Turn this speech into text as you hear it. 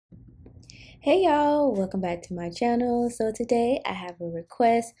Hey y'all, welcome back to my channel. So today I have a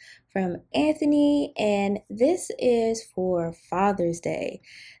request from Anthony and this is for Father's Day.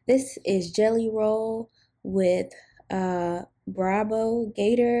 This is Jelly Roll with Brabo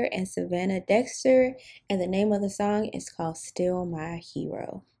Gator and Savannah Dexter, and the name of the song is called Still My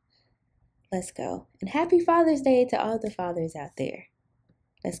Hero. Let's go. And happy Father's Day to all the fathers out there.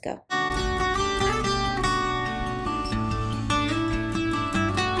 Let's go.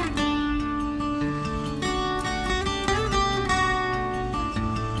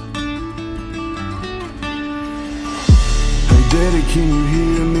 Daddy, can you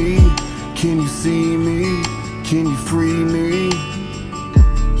hear me? Can you see me? Can you free me?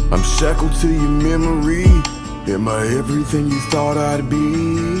 I'm shackled to your memory. Am I everything you thought I'd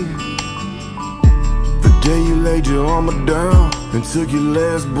be? The day you laid your armor down and took your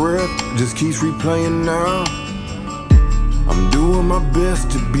last breath just keeps replaying now. I'm doing my best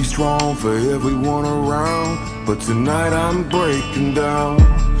to be strong for everyone around, but tonight I'm breaking down.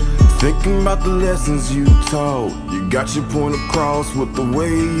 Thinking about the lessons you taught. You got your point across with the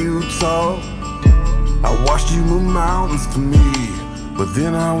way you talk. I watched you move mountains for me, but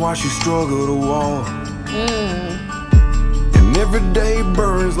then I watched you struggle to walk. And every day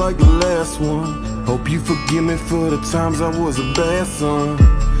burns like the last one. Hope you forgive me for the times I was a bad son.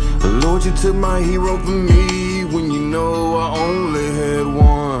 Lord, you took my hero from me when you know I only had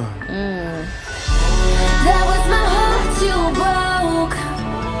one. That was my heart you broke.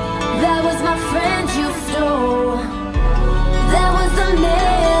 That was my friend you stole. That was the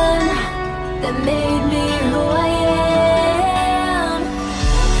man that made me who I am.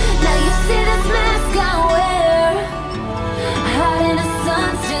 Now you see this mask I wear, hiding a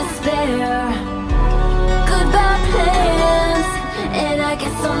sun's despair. Goodbye plans, and I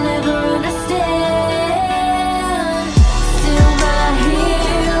guess I'll never understand. Still my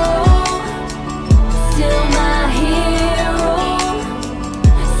hero, still my hero.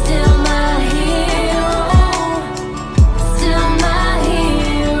 Still my hero, still my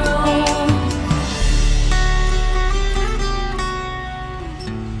hero.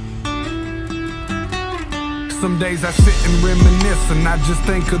 Some days I sit and reminisce and I just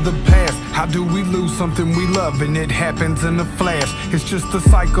think of the past. How do we lose something we love and it happens in a flash? It's just a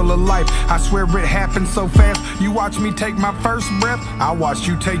cycle of life, I swear it happens so fast. You watch me take my first breath, I watched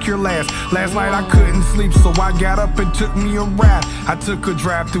you take your last. Last night I couldn't sleep, so I got up and took me a ride. I took a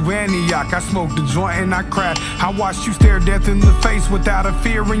drive through Antioch, I smoked a joint and I cried. I watched you stare death in the face without a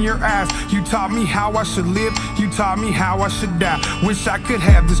fear in your eyes. You taught me how I should live, you taught me how I should die. Wish I could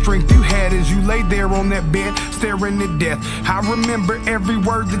have the strength you had as you lay there on that bed, staring at death. I remember every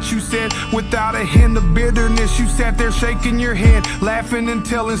word that you said without a hint of bitterness. You sat there shaking your head, laughing and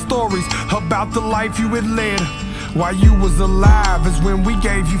telling stories about the life you had led. While you was alive is when we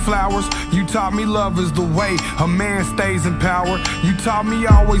gave you flowers. You taught me love is the way a man stays in power. You taught me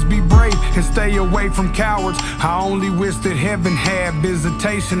always be brave and stay away from cowards. I only wish that heaven had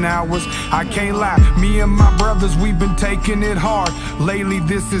visitation hours. I can't lie, me and my brothers, we've been taking it hard. Lately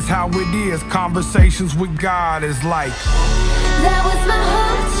this is how it is, conversations with God is like. That was my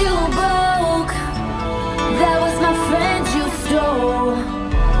heart you broke. That was my friend you stole.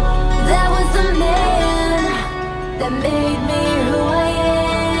 That was the man that made me who I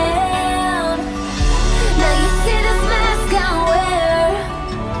am. Now you see this mask I wear,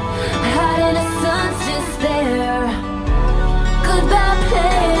 hiding a sun's despair. Goodbye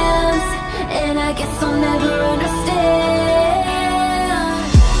plans, and I guess I'll never understand.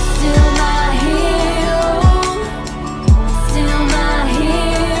 Still my hero, still my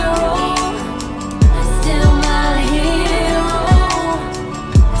hero, still my hero,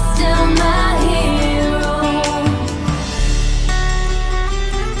 still my hero.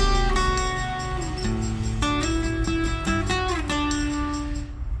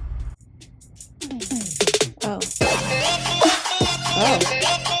 Oh.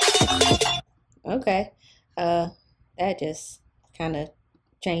 Okay. That just kind of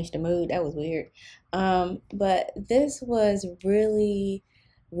changed the mood. That was weird. But this was really,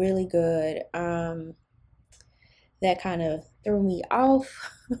 really good. That kind of threw me off.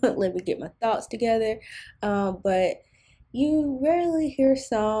 Let me get my thoughts together. But you rarely hear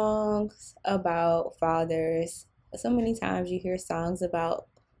songs about fathers. So many times you hear songs about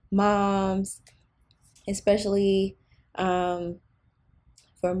moms, especially for,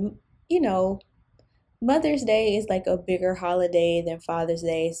 Mother's Day is like a bigger holiday than Father's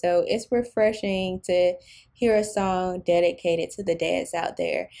Day. So it's refreshing to hear a song dedicated to the dads out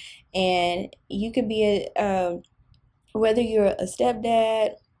there. And you could be whether you're a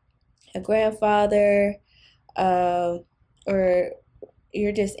stepdad, a grandfather, or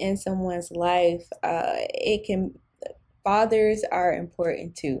you're just in someone's life, fathers are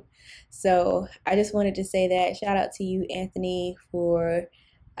important too. So I just wanted to say that. Shout out to you, Anthony, for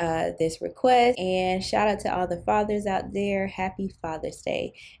this request, and shout out to all the fathers out there. Happy Father's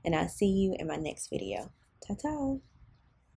Day, and I'll see you in my next video. Ta-ta.